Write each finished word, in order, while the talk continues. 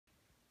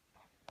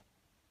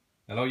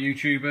Hello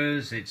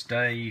YouTubers, it's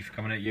Dave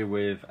coming at you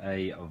with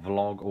a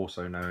vlog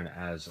also known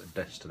as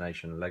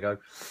Destination Lego.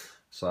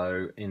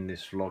 So in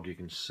this vlog you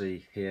can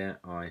see here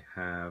I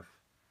have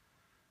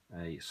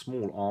a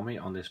small army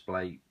on this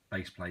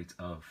base plate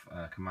of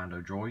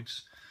commando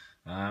droids.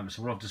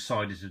 So what I've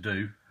decided to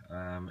do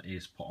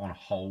is put on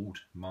hold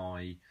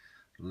my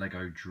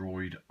Lego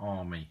droid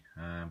army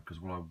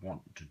because what I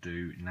want to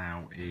do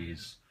now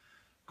is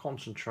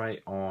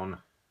concentrate on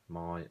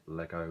my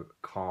Lego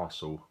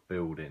castle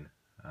building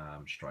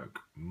stroke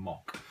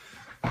MOC.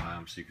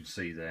 So you can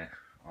see there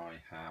I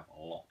have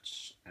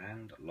lots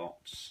and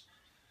lots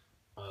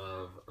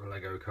of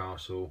Lego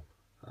castle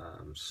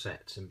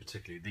sets, and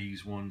particularly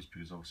these ones,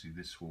 because obviously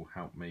this will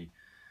help me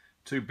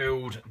to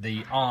build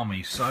the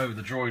army. So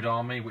the droid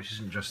army, which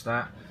isn't just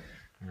that,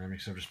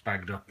 because I've just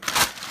bagged up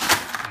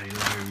a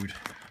load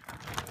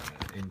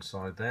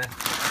inside there.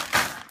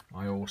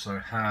 I also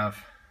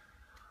have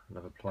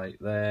another plate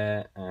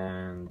there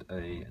and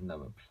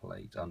another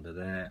plate under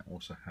there.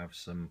 Also have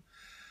some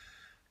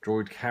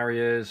droid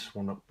carriers,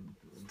 one up,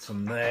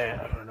 some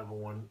there, another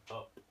one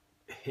up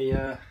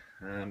here.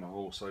 I've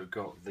also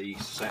got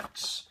these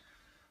sets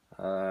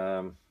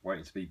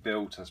waiting to be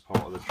built as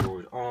part of the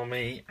droid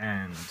army,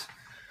 and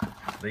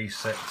these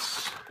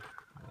sets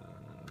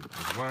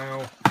as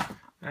well,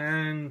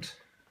 and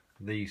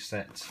these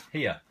sets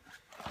here.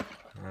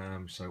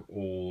 So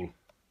all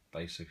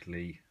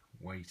basically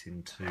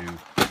waiting to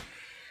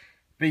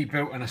be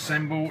built and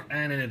assembled.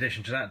 And in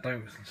addition to that,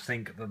 don't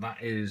think that that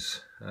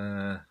is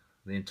the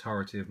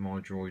entirety of my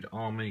droid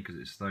army, because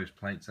it's those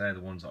plates there, the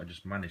ones that I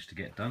just managed to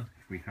get done.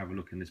 If we have a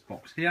look in this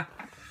box here,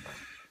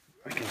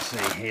 we can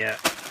see here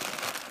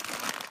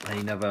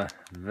another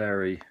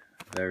very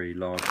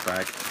large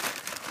bag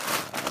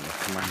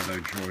of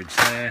commando droids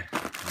there.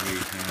 We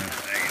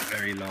have a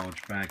very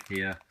large bag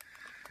here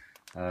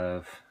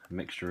of a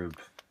mixture of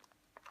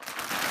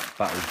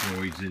battle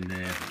droids in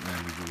there, but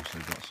then we've also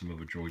got some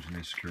other droids in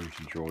there,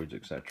 security droids,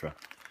 etc.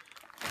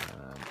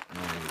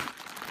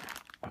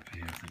 Up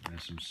here I think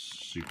there's some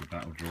super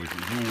battle droids.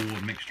 It's all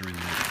a mixture in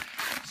there.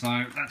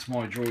 So that's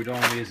my droid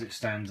army as it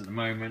stands at the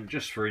moment.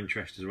 Just for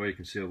interest as well, you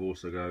can see I've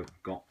also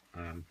got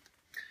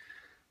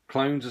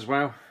clones as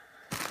well.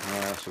 So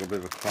I've got a bit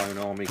of a clone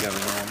army going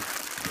on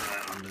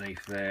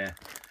underneath there.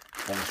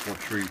 Bomb squad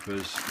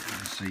troopers. You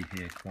can see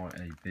here quite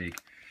a big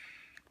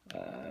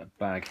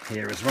bag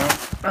here as well.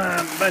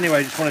 But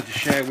anyway, just wanted to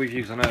share with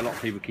you because I know a lot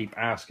of people keep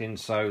asking.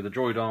 So the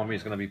droid army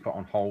is going to be put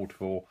on hold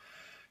for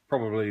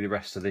probably the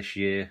rest of this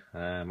year.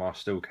 I'll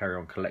still carry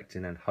on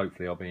collecting, and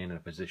hopefully I'll be in a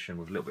position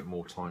with a little bit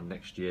more time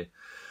next year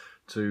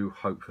to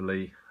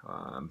hopefully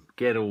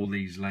get all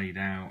these laid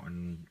out,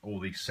 and all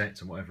these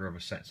sets and whatever other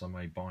sets I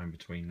may buy in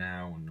between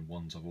now and the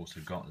ones I've also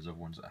got. There's other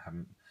ones that I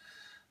haven't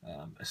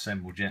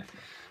assembled yet.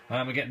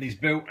 We're getting these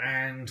built,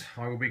 and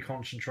I will be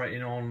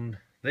concentrating on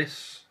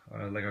this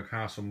Lego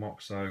Castle MOC.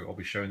 So I'll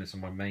be showing this on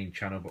my main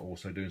channel, but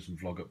also doing some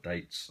vlog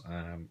updates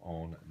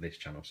on this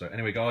channel. So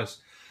anyway guys,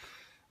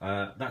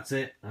 that's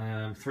it.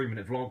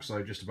 3-minute vlog,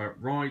 so just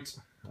about right.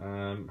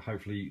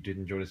 Hopefully you did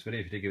enjoy this video.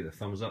 If you did, give it a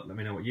thumbs up. Let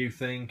me know what you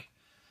think.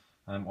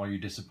 Are you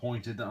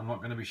disappointed that I'm not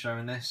going to be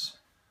showing this?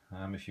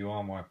 If you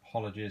are, my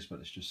apologies, but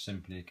it's just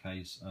simply a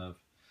case of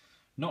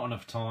not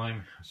enough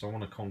time. So I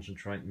want to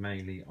concentrate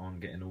mainly on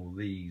getting all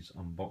these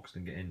unboxed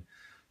and getting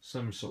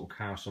some sort of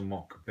castle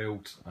MOC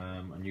built,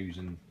 and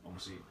using,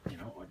 obviously, you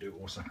know, I do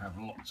also have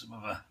lots of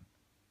other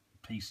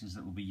pieces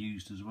that will be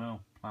used as well.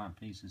 Plant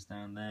pieces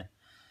down there,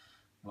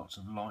 lots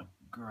of light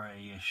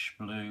greyish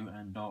blue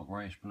and dark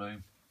greyish blue.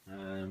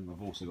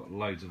 I've also got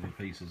loads of other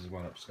pieces as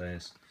well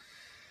upstairs,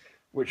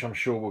 which I'm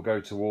sure will go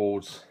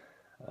towards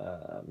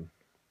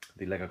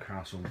the Lego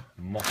Castle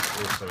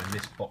MOC, also in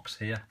this box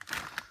here.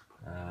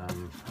 I'll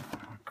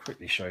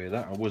quickly show you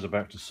that. I was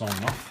about to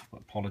sign off, but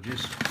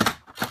apologies.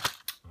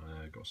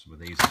 Got some of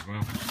these as well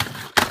in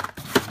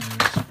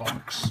this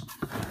box.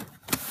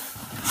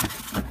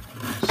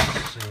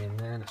 Let's see in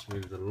there. Let's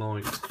move the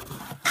light.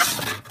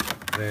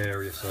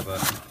 Various other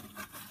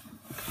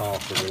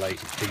castle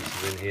related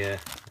pieces in here.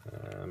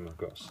 I've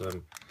got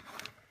some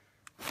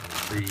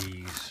of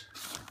these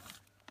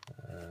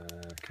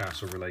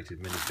castle related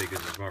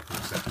minifigures as well from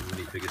the second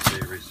minifigure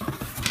series.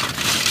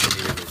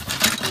 Here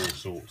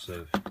there's all sorts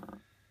of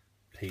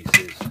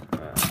pieces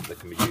that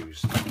can be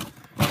used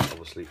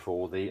obviously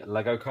for the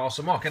Lego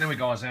Castle MOC. Anyway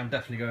guys, I'm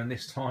definitely going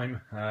this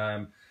time.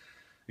 If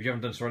you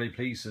haven't done so already,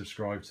 please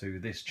subscribe to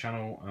this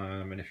channel,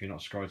 and if you're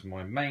not subscribed to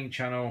my main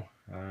channel,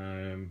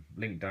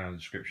 link down in the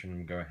description,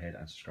 and go ahead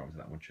and subscribe to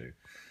that one too.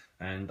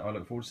 And I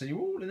look forward to seeing you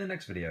all in the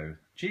next video.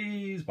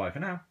 Cheers, bye for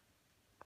now.